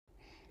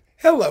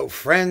Hello,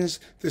 friends.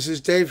 This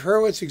is Dave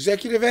Hurwitz,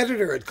 executive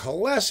editor at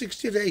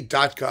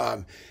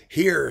ClassicsToday.com,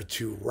 here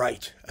to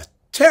right a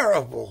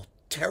terrible,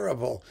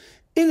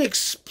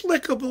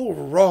 inexplicable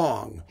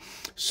wrong.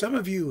 Some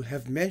of you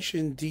have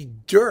mentioned the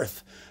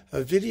dearth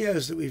of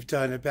videos that we've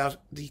done about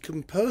the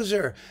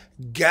composer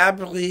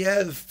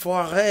Gabriel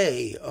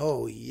Fauré.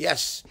 Oh,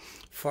 yes,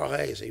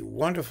 Fauré is a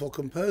wonderful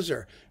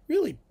composer,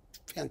 really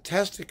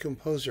fantastic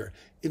composer,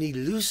 an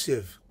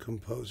elusive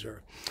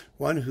composer,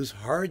 one who's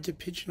hard to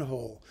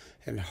pigeonhole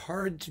and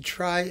hard to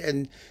try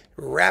and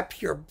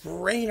wrap your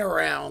brain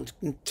around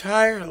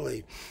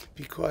entirely,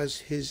 because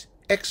his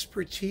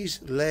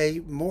expertise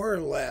lay more or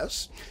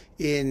less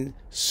in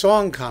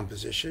song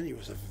composition. He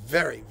was a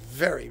very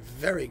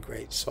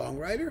great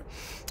songwriter,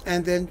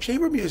 and then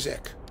chamber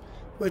music,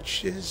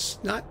 which is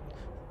not,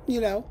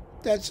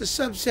 that's a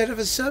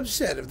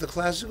subset of the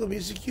classical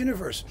music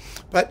universe.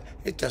 But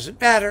it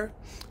doesn't matter.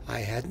 I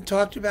hadn't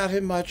talked about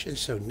him much, and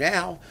so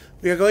now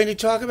we are going to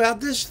talk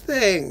about this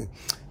thing.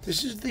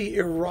 This is the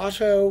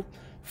Erato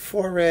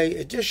Fauré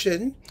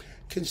edition,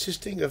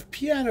 consisting of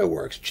piano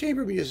works,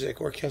 chamber music,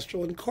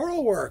 orchestral and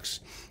choral works,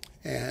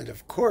 and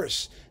of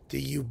course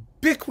the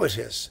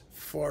ubiquitous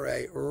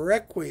Fauré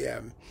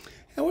Requiem.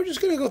 And we're just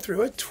going to go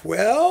through it,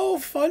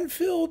 12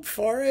 fun-filled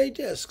Fauré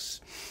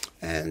discs,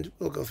 and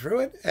we'll go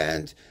through it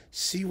and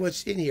see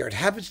what's in here. It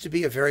happens to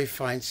be a very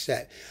fine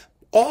set.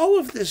 All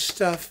of this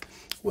stuff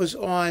was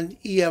on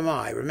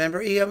EMI.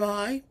 Remember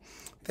EMI?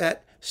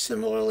 That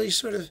similarly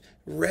sort of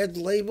red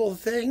label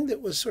thing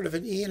that was sort of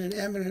an E and an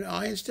M and an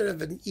I instead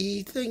of an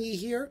E thingy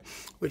here,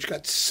 which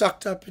got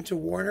sucked up into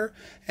Warner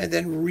and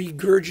then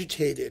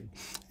regurgitated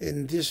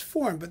in this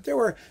form. But there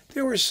were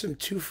some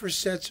two-for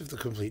sets of the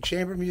complete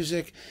chamber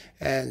music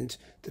and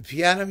the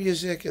piano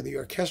music and the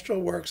orchestral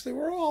works. They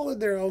were all in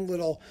their own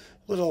little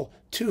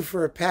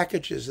two-for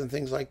packages and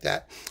things like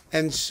that.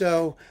 And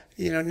so,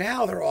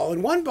 now they're all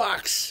in one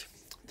box.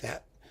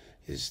 That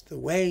is the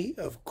way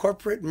of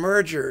corporate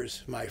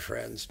mergers, my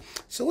friends.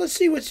 So let's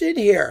see what's in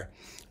here.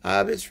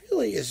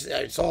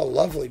 It's all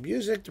lovely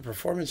music. The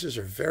performances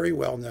are very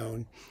well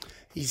known.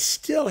 He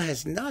still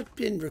has not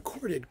been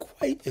recorded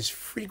quite as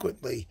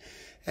frequently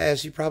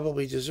as he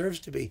probably deserves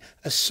to be,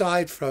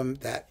 aside from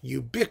that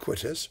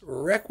ubiquitous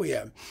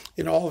Requiem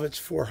in all of its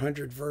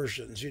 400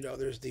 versions.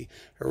 There's the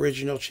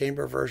original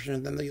chamber version,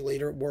 and then the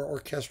later more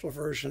orchestral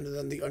version, and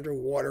then the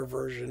underwater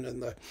version,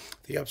 and the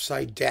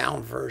upside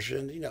down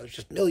version. There's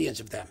just millions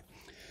of them.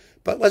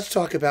 But let's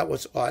talk about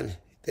what's on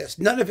this.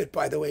 None of it,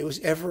 by the way, was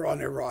ever on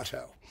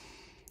Erato,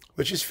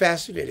 which is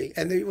fascinating.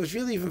 And it was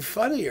really even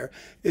funnier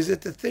is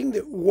that the thing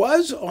that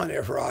was on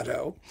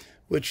Erato,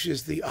 which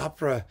is the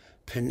opera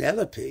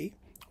Penelope,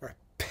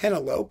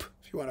 Penelope,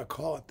 if you want to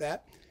call it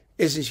that,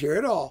 isn't here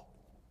at all.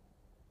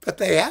 But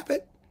they have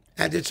it,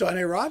 and it's on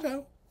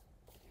Erato.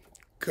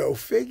 Go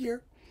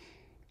figure.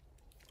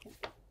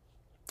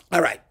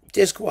 All right,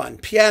 disc 1,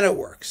 piano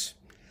works.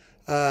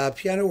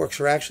 Piano works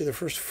are actually the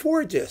first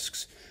 4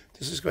 discs.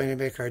 This is going to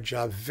make our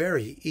job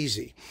very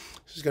easy.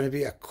 This is going to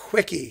be a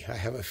quickie. I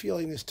have a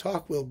feeling this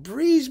talk will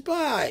breeze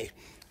by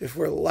if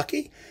we're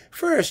lucky.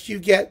 First, you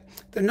get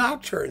the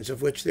nocturnes,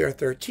 of which there are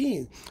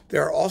 13.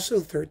 There are also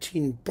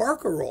 13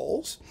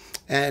 barcarolles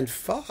and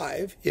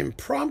 5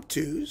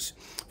 impromptus,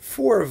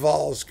 4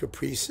 valses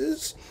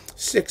caprices,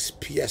 6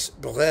 pièces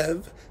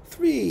brèves,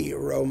 3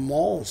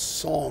 romans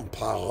sans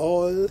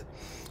parole,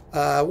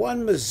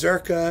 1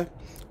 mazurka.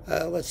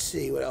 Let's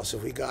see, what else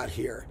have we got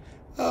here?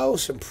 Oh,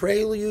 some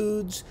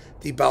preludes,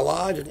 the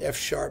Ballade in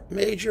F-sharp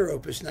major,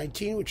 Opus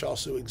 19, which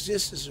also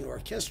exists as an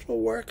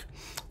orchestral work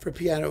for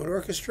piano and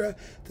orchestra,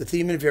 the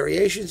theme and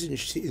variations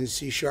in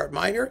C-sharp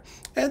minor,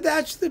 and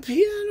that's the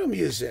piano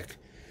music.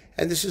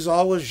 And this is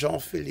all with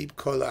Jean-Philippe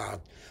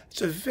Collard.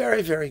 It's a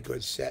very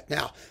good set.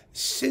 Now,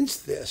 since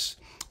this,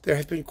 there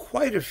have been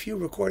quite a few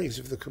recordings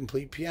of the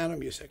complete piano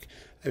music.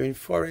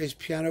 Fauré's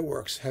piano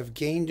works have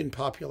gained in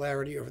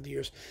popularity over the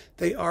years.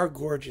 They are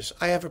gorgeous.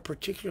 I have a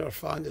particular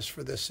fondness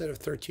for this set of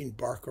 13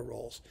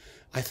 barcarolles.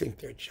 I think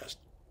they're just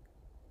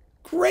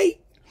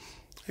great.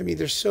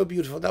 They're so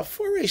beautiful. Now,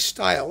 Fauré's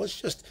style, let's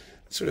just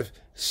sort of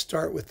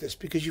start with this,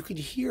 because you can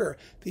hear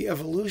the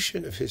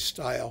evolution of his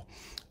style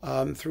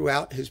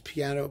throughout his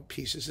piano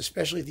pieces,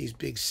 especially these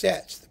big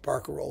sets, the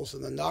barcarolles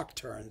and the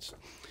nocturnes.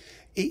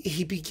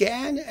 He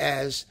began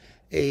as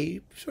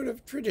a sort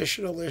of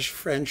traditionalish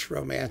French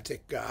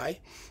romantic guy.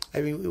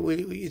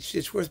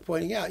 It's worth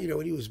pointing out,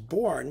 when he was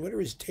born, what are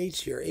his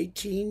dates here?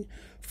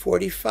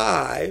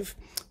 1845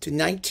 to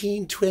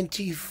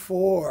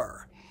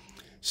 1924.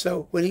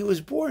 So when he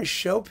was born,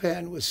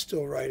 Chopin was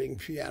still writing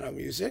piano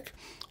music,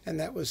 and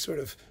that was sort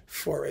of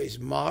Fauré's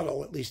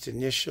model, at least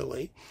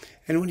initially.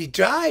 And when he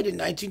died in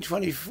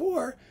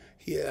 1924,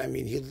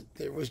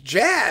 there was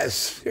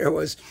jazz. There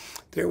was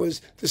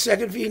the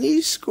Second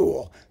Viennese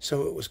School.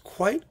 So it was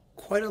quite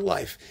quite a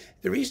life.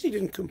 The reason he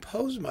didn't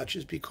compose much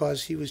is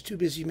because he was too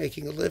busy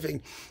making a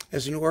living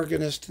as an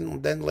organist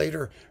and then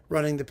later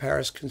running the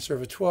Paris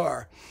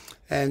Conservatoire.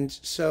 And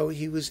so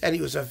he was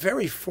a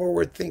very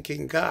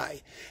forward-thinking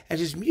guy. And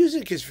his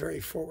music is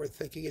very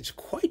forward-thinking. It's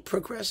quite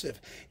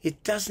progressive.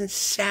 It doesn't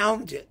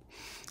sound it.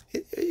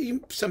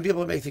 Some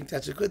people may think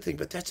that's a good thing,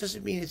 but that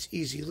doesn't mean it's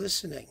easy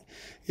listening.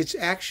 It's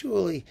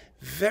actually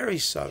very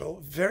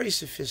subtle, very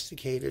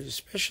sophisticated,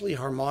 especially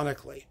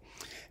harmonically.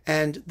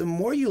 And the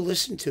more you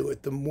listen to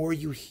it, the more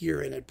you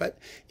hear in it. But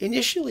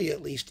initially,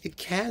 at least, it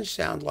can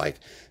sound like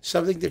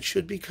something that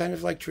should be kind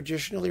of like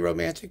traditionally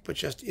romantic, but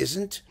just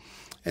isn't.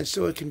 And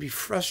so it can be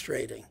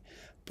frustrating.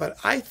 But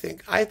I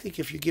think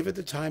if you give it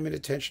the time and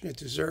attention it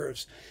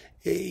deserves,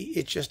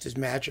 it just is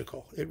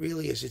magical. It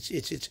really is.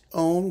 It's its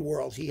own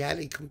world. He had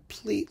a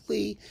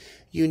completely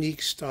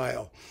unique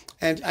style.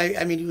 And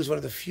I mean, he was one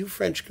of the few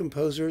French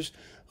composers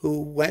who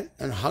went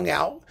and hung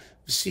out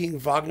seeing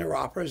Wagner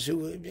operas,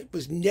 who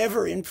was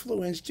never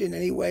influenced in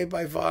any way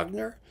by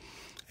Wagner.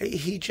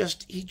 He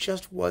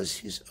just was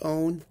his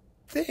own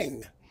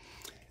thing.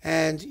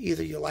 And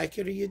either you like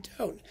it or you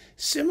don't.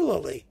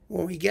 Similarly,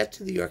 when we get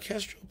to the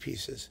orchestral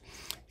pieces,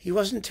 he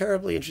wasn't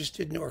terribly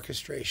interested in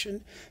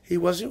orchestration. He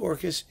wasn't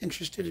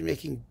interested in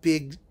making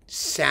big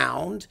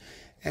sound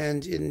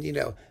and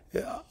in,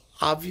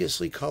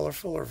 obviously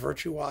colorful or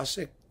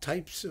virtuosic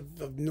types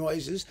of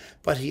noises,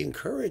 but he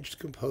encouraged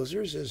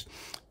composers as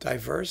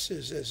diverse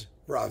as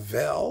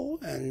Ravel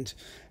and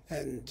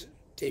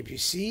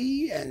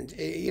Debussy, and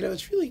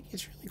it's really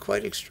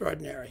quite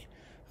extraordinary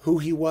who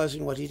he was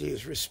and what he did. He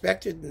was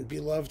respected and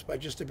beloved by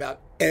just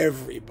about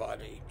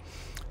everybody.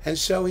 And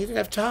so he didn't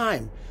have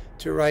time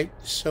to write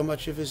so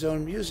much of his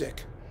own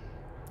music.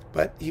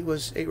 But he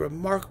was a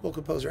remarkable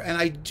composer. And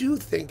I do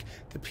think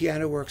the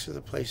piano works are the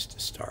place to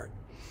start.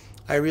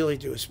 I really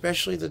do,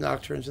 especially the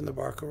nocturnes and the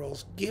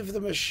barcarolles. Give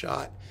them a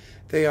shot.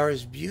 They are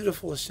as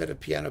beautiful a set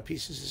of piano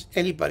pieces as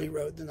anybody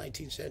wrote in the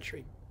 19th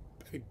century,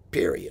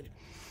 period.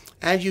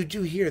 And you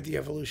do hear the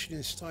evolution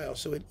in style,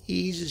 so it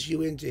eases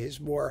you into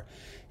his more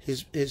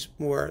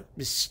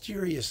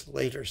mysterious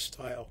later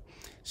style.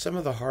 Some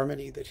of the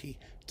harmony that he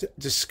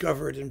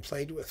discovered and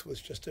played with was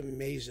just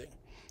amazing,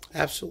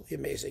 absolutely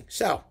amazing.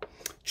 So,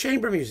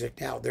 chamber music.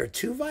 Now, there are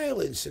 2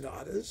 violin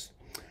sonatas,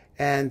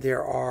 and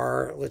there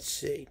are, let's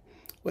see,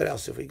 what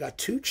else have we got?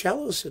 2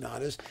 cello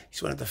sonatas.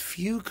 He's one of the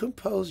few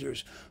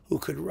composers who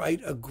could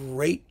write a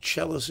great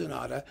cello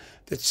sonata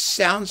that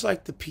sounds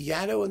like the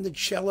piano and the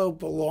cello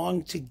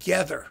belong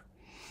together.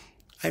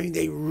 I mean,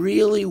 they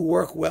really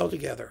work well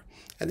together.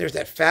 And there's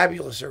that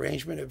fabulous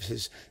arrangement of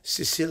his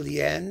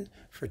Sicilienne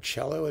for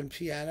cello and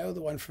piano,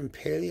 the one from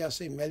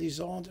Pélias et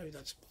Mélisande. I mean,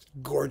 that's a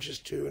gorgeous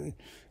tune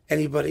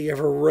anybody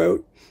ever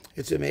wrote.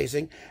 It's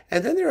amazing.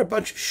 And then there are a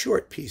bunch of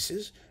short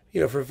pieces,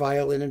 for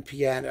violin and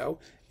piano,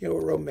 a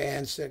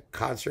romance, a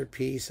concert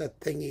piece, a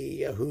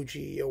thingy, a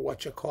hoogie, a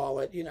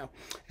whatchamacallit,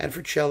 and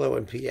for cello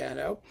and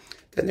piano.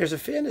 Then there's a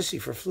fantasy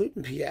for flute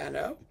and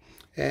piano,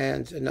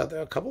 and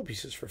a couple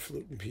pieces for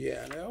flute and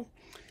piano.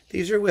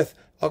 These are with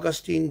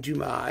Augustin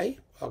Dumay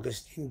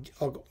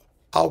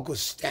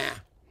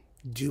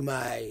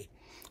Dumay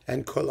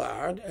and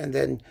Collard, and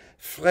then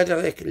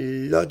Frédéric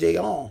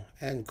Lodéon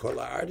and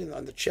Collard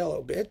on the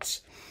cello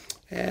bits.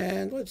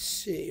 And let's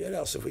see, what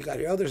else have we got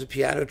here? Oh, there's a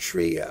piano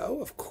trio,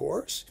 of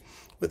course,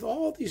 with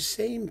all these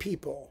same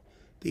people,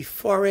 the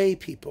Fauré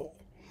people.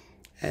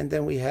 And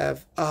then we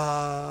have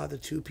the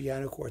 2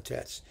 piano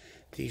quartets.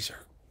 These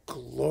are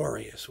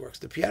glorious works.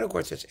 The piano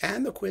quartets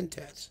and the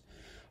quintets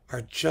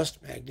are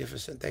just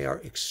magnificent. They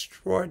are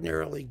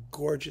extraordinarily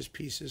gorgeous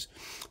pieces.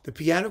 The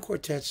piano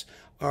quartets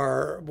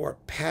are more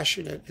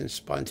passionate and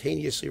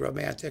spontaneously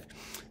romantic.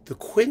 The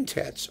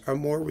quintets are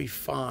more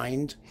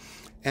refined,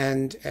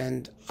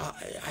 and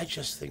I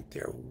just think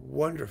they're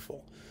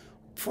wonderful.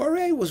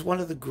 Fauré was one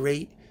of the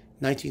great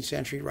 19th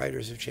century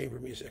writers of chamber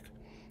music.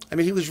 I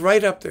mean, he was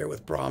right up there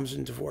with Brahms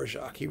and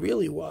Dvorak. He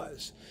really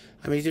was.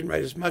 I mean, he didn't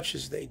write as much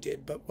as they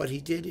did, but what he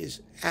did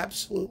is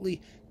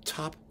absolutely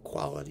top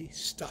quality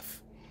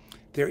stuff.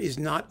 There is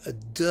not a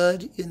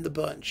dud in the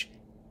bunch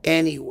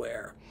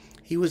anywhere.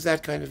 He was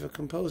that kind of a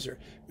composer,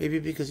 maybe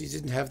because he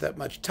didn't have that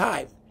much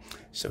time.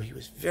 So he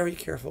was very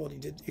careful, and he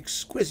did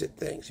exquisite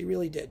things. He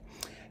really did.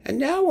 And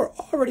now we're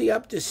already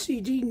up to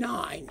CD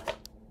 9.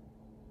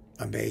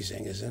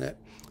 Amazing, isn't it?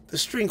 The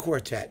string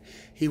quartet.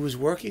 He was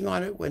working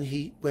on it when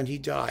he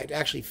died.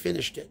 Actually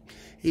finished it.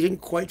 He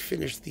didn't quite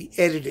finish the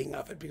editing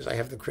of it because I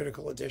have the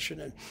critical edition,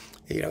 and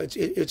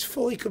it's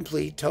fully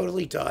complete,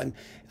 totally done.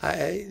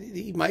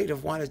 He might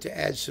have wanted to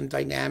add some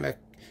dynamic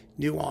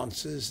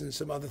nuances and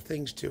some other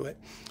things to it,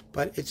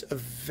 but it's a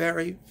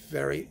very,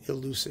 very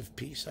elusive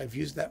piece. I've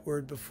used that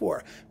word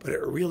before, but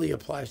it really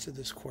applies to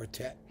this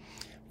quartet.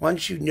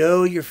 Once you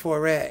know your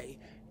Fauré,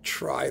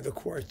 try the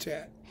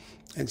quartet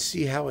and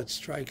see how it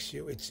strikes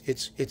you.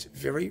 It's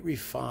very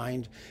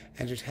refined,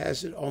 and it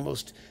has an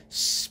almost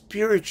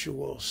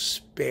spiritual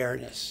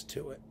spareness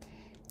to it.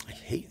 I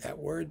hate that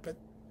word, but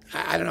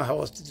I don't know how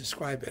else to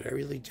describe it. I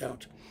really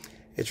don't.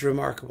 It's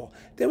remarkable.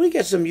 Then we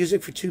get some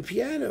music for two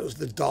pianos,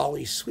 the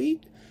Dolly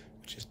Suite,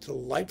 which is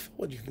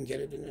delightful. You can get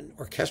it in an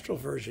orchestral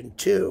version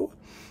too.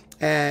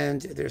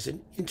 And there's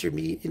an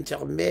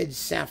intermède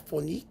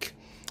symphonique,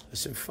 a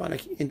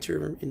symphonic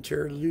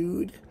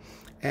interlude.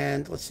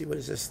 And let's see, what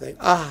is this thing?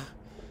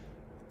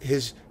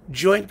 His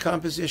joint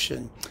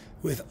composition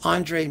with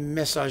André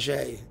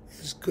Messager,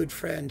 his good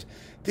friend,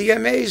 the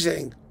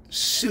amazing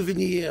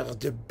Souvenir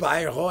de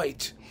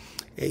Bayreuth,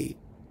 a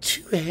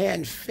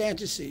two-hand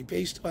fantasy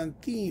based on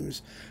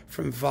themes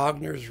from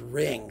Wagner's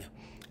Ring.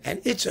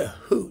 And it's a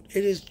hoot.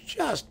 It is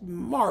just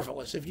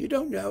marvelous. If you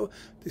don't know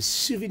the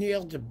Souvenir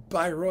de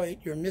Bayreuth,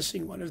 you're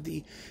missing one of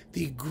the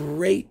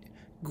great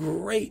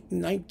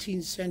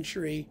 19th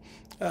century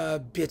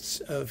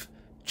bits of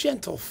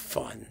gentle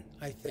fun,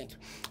 I think.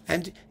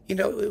 And, you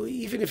know,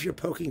 even if you're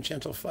poking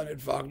gentle fun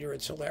at Wagner,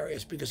 it's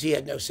hilarious because he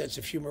had no sense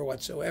of humor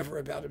whatsoever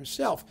about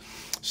himself.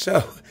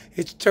 So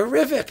it's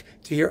terrific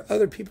to hear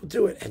other people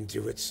do it and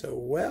do it so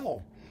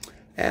well.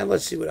 And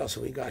let's see what else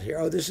we got here.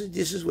 Oh, this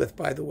is with,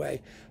 by the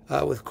way,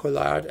 with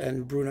Collard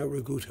and Bruno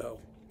Riguto.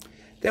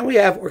 Then we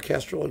have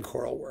orchestral and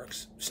choral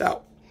works.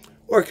 So,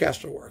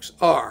 orchestral works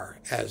are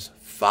as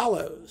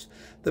follows.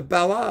 The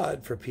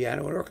Ballade for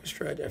piano and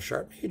orchestra at F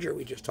sharp major,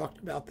 we just talked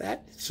about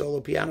that,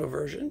 solo piano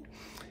version.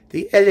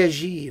 The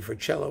Elegie for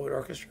cello and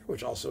orchestra,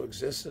 which also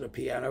exists in a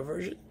piano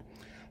version.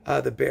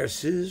 The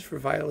Berceuse for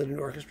violin and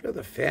orchestra.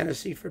 The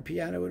Fantasy for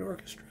piano and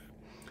orchestra.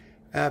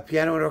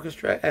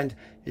 And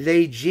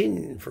Les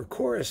Djinns for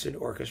chorus and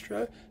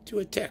orchestra to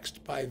a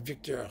text by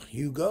Victor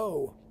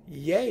Hugo.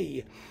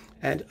 Yay!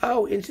 And,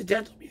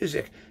 incidental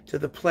music to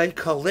the play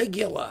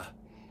Caligula.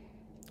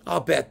 I'll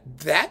bet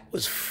that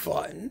was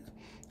fun.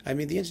 I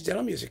mean, the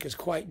incidental music is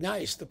quite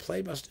nice. The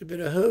play must have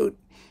been a hoot.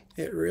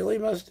 It really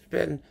must have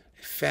been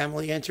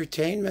family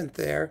entertainment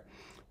there.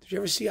 Did you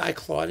ever see I,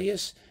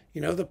 Claudius?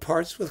 You know, the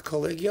parts with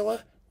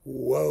Caligula?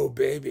 Whoa,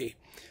 baby.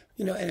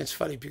 You know, and it's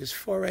funny because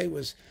Fauré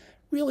was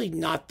really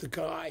not the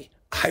guy,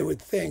 I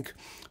would think,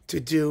 to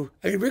do...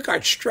 I mean,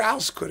 Richard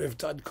Strauss could have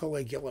done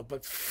Caligula,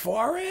 but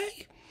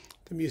Fauré?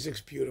 The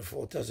music's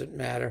beautiful. It doesn't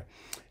matter.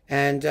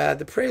 And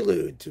the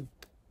prelude to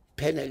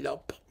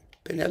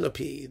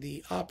Penelope,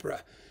 the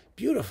opera.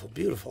 Beautiful,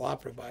 beautiful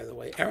opera, by the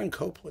way. Aaron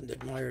Copland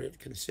admired it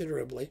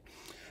considerably.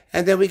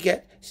 And then we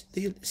get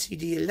the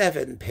CD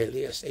 11,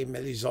 Pélias et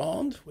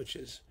Mélisande, which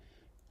is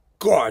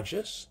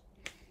gorgeous.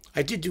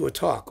 I did do a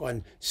talk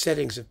on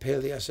settings of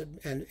Pélias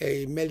and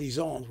a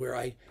Mélisande where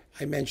I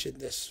mentioned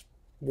this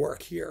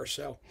work here.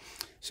 So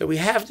we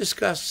have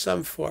discussed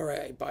some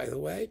Fauré, by the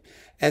way.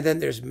 And then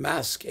there's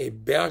Masque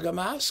et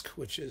Bergamasque,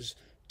 which is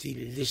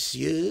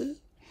délicieux.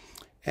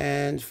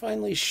 And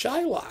finally,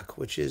 Shylock,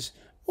 which is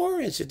more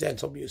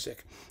incidental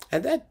music.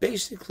 And that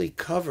basically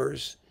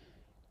covers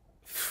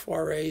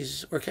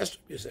Fauré's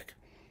orchestral music,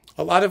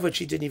 a lot of which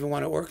he didn't even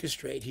want to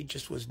orchestrate. He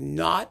just was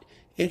not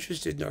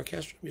interested in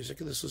orchestral music,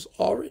 and this was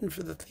all written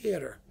for the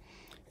theater,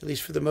 at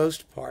least for the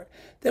most part.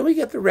 Then we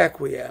get the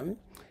Requiem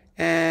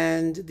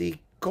and the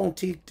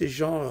Cantique de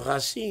Jean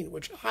Racine,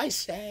 which I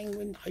sang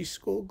in high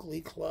school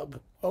glee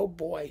club. Oh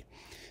boy.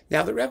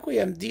 Now the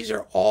Requiem,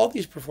 all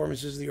these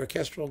performances, the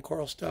orchestral and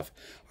choral stuff,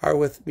 are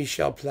with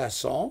Michel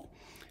Plasson,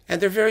 and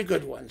they're very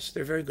good ones.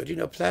 They're very good. You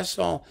know,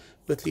 Plasson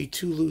with the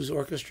Toulouse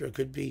Orchestra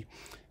could be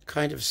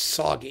kind of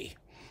soggy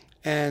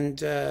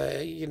and,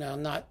 you know,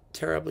 not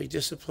terribly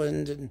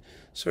disciplined and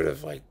sort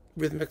of like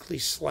rhythmically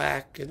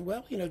slack and,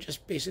 well, you know,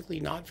 just basically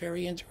not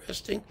very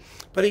interesting.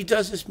 But he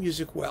does this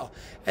music well.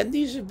 And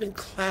these have been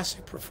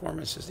classic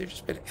performances. They've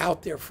just been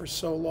out there for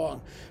so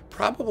long.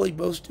 Probably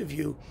most of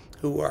you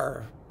who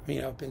are,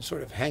 you know, been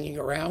sort of hanging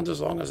around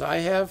as long as I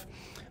have,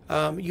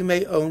 you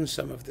may own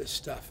some of this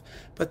stuff.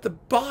 But the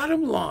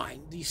bottom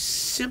line, the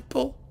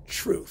simple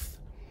truth,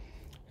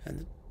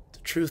 and the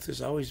truth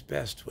is always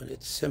best when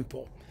it's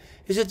simple,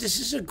 is that this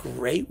is a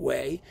great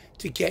way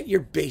to get your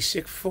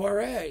basic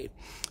Fauré.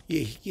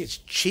 It's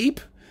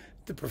cheap,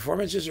 the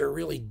performances are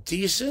really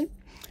decent,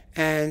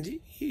 and,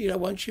 you know,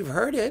 once you've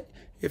heard it,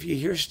 if you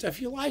hear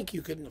stuff you like,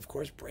 you can, of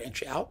course,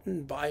 branch out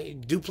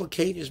and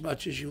duplicate as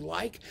much as you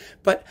like.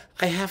 But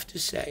I have to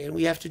say, and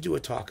we have to do a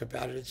talk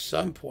about it at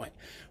some point,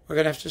 we're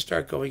going to have to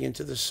start going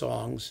into the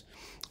songs,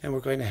 and we're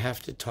going to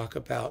have to talk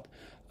about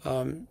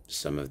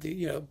some of the,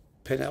 you know,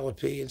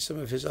 Penelope and some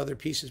of his other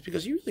pieces,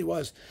 because he really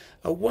was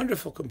a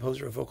wonderful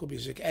composer of vocal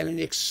music and an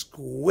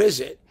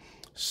exquisite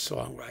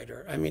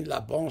songwriter. I mean, La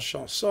Bonne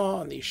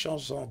Chanson, the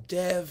Chanson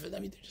d'Ève, I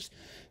mean, they're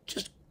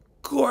just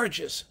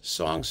gorgeous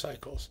song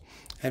cycles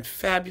and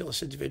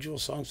fabulous individual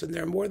songs, and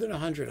there are more than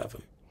 100 of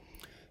them.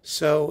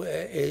 So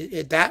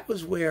that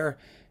was where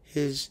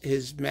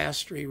his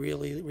mastery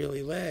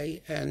really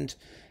lay, and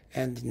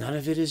none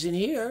of it is in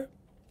here.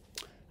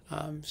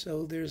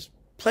 So there's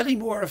plenty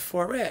more of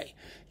Fauré,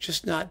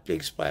 just not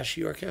big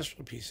splashy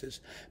orchestral pieces.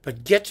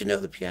 But get to know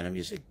the piano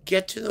music,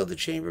 get to know the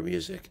chamber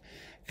music,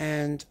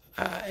 and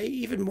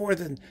even more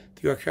than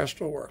the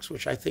orchestral works,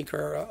 which I think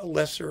are a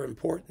lesser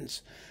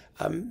importance.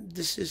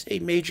 This is a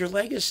major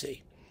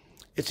legacy.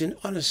 It's an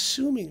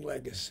unassuming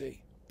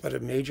legacy, but a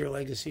major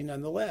legacy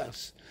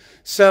nonetheless.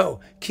 So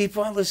keep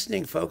on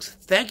listening, folks.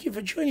 Thank you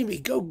for joining me.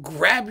 Go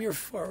grab your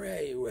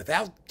Fauré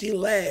without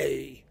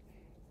delay.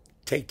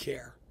 Take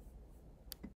care.